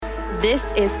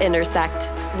This is Intersect,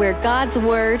 where God's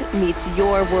Word meets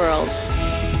your world.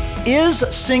 Is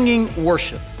singing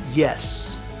worship?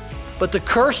 Yes. But the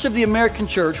curse of the American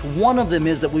church, one of them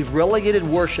is that we've relegated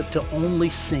worship to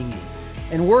only singing.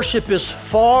 And worship is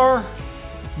far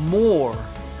more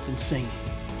than singing.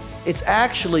 It's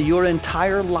actually your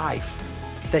entire life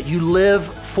that you live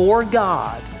for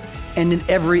God, and in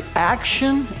every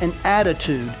action and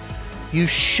attitude, you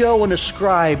show and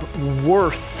ascribe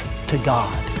worth to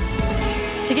God.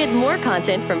 To get more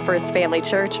content from First Family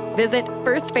Church, visit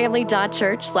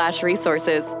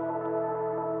firstfamily.church/resources.